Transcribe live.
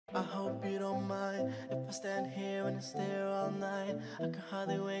hope you don't mind if I stand here and stare all night. I can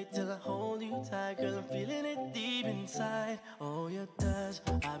hardly wait till I hold you tight. Girl, I'm feeling it deep inside. Oh, your touch,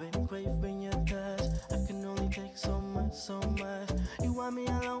 I've been craving your touch. I can only take so much, so much. You want me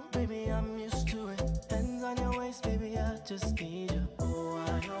alone, baby, I'm used to it. Hands on your waist, baby, I just need you. Oh,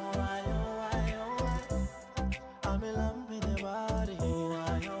 I, oh, I, oh, I, oh, I. I'm in love with your body. Oh,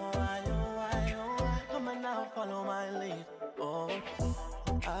 I, oh, I, oh, I, oh, I. Come on now, follow my lead. Oh,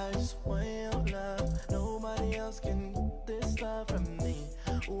 I just want your love. Nobody else can get this love from me.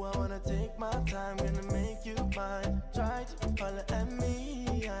 Ooh, I wanna take my time, gonna make you mine. Try to follow at me.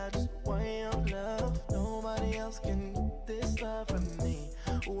 I just want your love. Nobody else can get this love from me.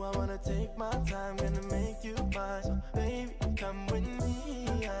 Ooh, I wanna take my time, gonna make you mine. So baby, come with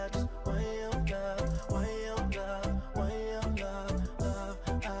me. I just want your love, want your love, want your love, love.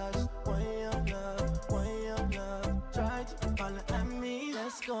 I just want your love, want your love. Try to follow at me.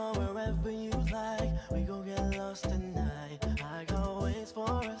 Let's go wherever you like. We gon' get lost tonight. I got ways for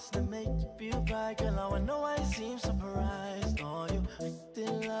us to make you feel right. Girl, I wanna know why you seem surprised. Oh, you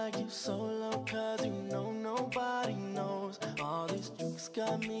acting like you solo, cause you know nobody knows. All these drinks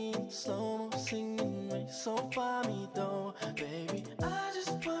got me in slow-mo singing way so far me though. Baby, I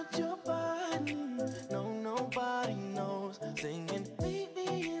just want your body. No, nobody knows. Singing, meet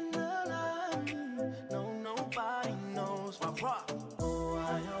me in the lobby. No, nobody knows. Rock. Oh,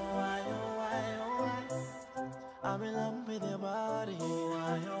 I, oh, I, oh, I, oh, I. I'm in love with your body. Oh,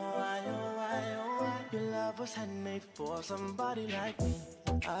 I, oh, I, oh, I, oh, I. Your love was handmade for somebody like me.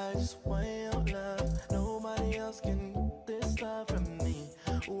 I just want your love. Nobody else can get this love from me.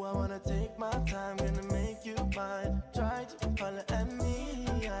 Ooh, I wanna take my time, gonna make you mine. Try to follow